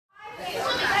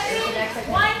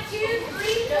1, 2,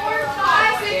 3, 4,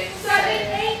 5, 6, 7,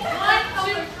 8, 1,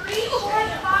 2, 3, 4,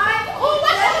 5,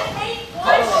 7, 8,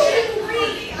 1, 2, 3.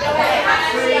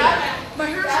 My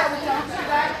hair's out with down to the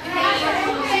back.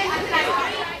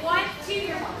 1,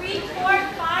 2, 3,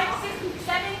 4, 5, 6,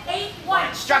 7, 8,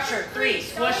 1. Structure, 3,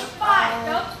 squish. 5,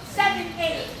 go. 7,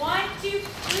 8, 1, 2,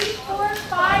 3, 4,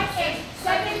 5, 6,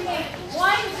 7, 8,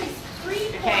 1, 2, 3,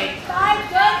 4, 5,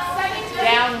 good. 7, 8,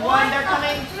 Down 1, they're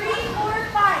coming. 3,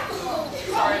 4, 5.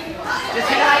 Sorry. Just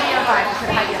hit high gear 5. Just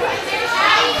hit high gear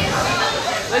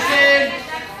 5. Listen.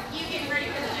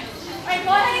 Alright,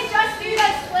 go ahead and just do the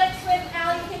splits with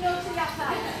Allie. You can go to the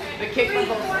outside. The kick 3,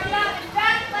 from 4, both. yeah, and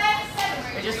back, left,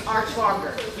 7. And just arch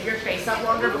longer. Keep your face up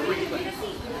longer before you click.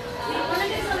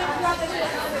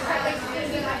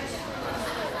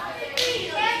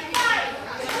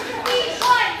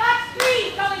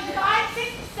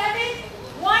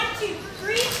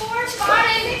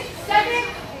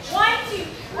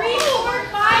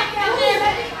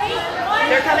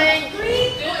 They're coming.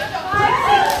 3, 5,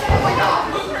 6, 7.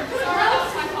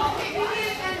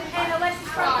 And Alexis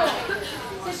front.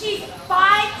 So she's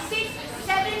 5, 6,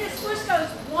 7. The swoosh goes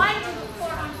 1, 2,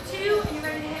 4 on 2, and you're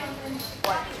ready to hit on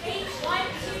 8, 1,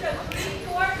 2, go 3,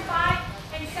 4, 5,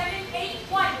 and 7, 8,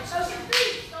 1. Motion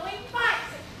 3, going 5,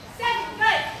 6, 7,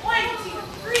 good. 1, 2,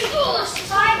 3, 4,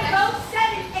 5, go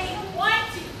 7, 8,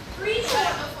 1, 2, 3, 4,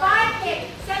 5,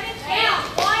 8, 7, 8,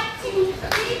 1, 2,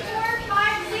 3, 4,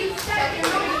 5, 6, 7,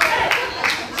 good.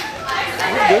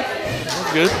 Good.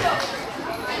 That's good.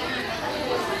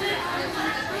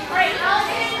 All right,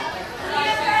 Allison, get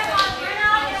a spread one. You're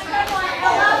now get a spread one.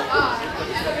 Ella.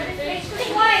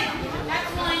 Basically 1.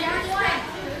 That's 1. That's 1.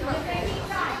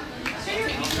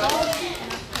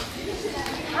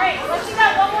 All right, let's do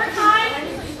that one more time.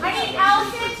 I need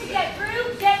Allison to get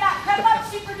through, get that prep up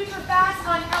super duper fast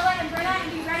on Ella and Brenna,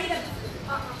 and be ready to.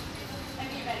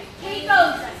 Kate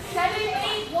goes 7,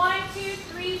 8, 1, 2,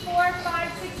 3, 4,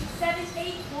 5, 6, 7,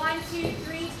 8, 1, 2,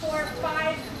 3, 4,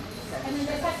 5, and then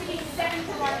there has to be 7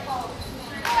 to waterfall.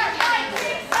 5,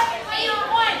 6, 7, 8,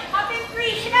 1. Hop in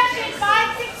 3. Connection.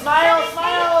 5, 6, 7,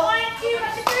 8, 1, 2,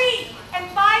 that's a 3. And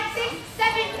 5, 6,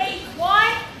 7, 8,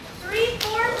 1, 3,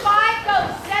 4, 5, go.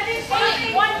 7,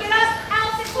 8, 1, get up.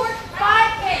 Allison 4,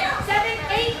 5, 8, 7,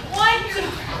 8, 1, 2,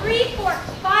 3, 4,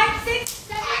 5, 6,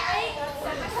 7, 8,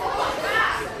 7, 4,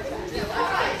 fast.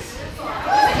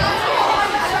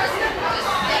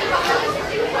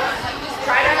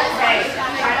 Try to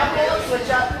hold, switch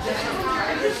up.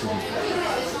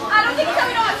 I don't think it's that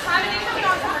we don't have time. I think it's that we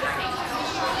don't have time.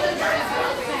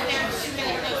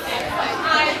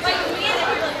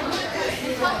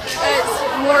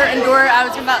 It's Mort and Dora. I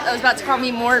was about to call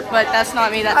me Mort, but that's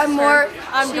not me. That's I'm Mort.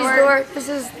 I'm She's Dora. Dora.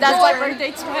 That's my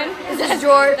birthday twin. This is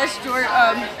George. That's George.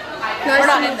 Nice we're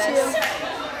not to in meet this. you.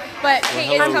 But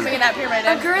Kate is coming in that pyramid.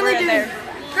 I'm currently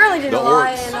doing The a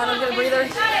lie orcs. and I don't get a breather.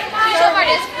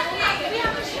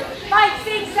 5,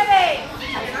 6, 7, 8.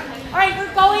 All right,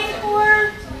 we're going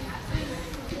for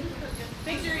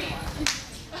victory.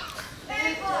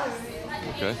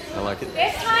 Okay, I like it.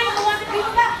 This time, I want the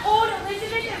people that hold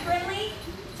Elizabeth and Brinley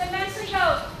to mentally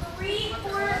go 3,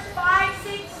 4, 5,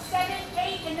 6, 7,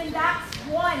 8, and then that's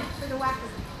 1 for the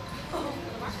whacker.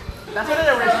 That's what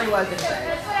it originally was.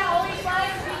 That's what I always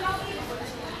was. We don't need,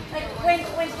 like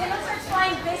when Kendall starts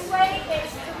flying this way,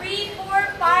 it's 3,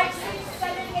 4, 5, 6,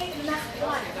 7, 8, and that's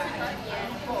 1.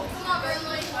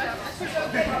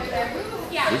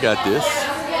 Yeah. We got this.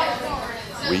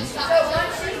 When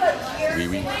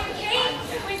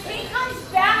Kate comes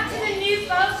back to the new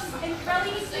folks and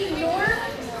Curly needs to be north,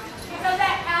 so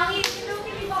that Allie and Kendall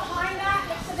can be behind that,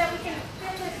 so that we can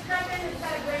spin this crescent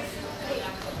instead of brace it.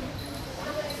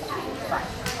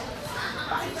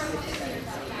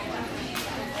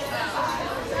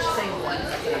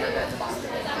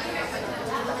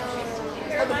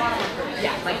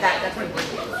 Yeah, like that. That's what it is.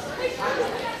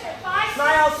 5,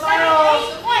 Smile, 6, 7, smile.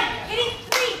 8, 1. Hitting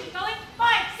 3. Going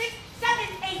 5, 6, 7,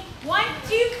 8. 1,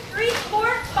 2, 3, 4,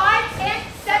 5,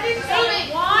 6, 7,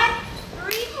 8. 1,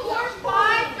 3, 4,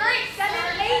 5,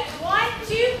 7, 8. 1,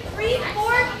 2, 3,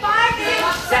 4, 5,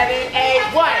 6, 7, 8,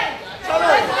 1.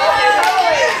 Totally.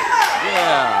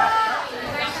 Yeah.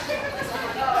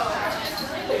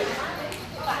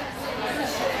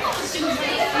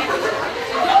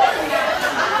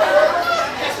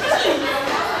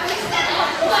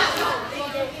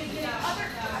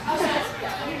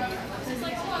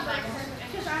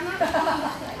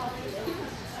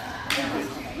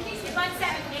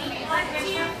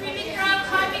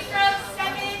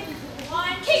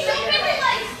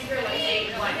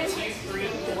 One, two, three,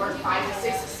 four, 5 to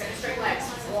 6, 7 straight legs.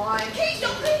 1, 2,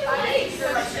 3,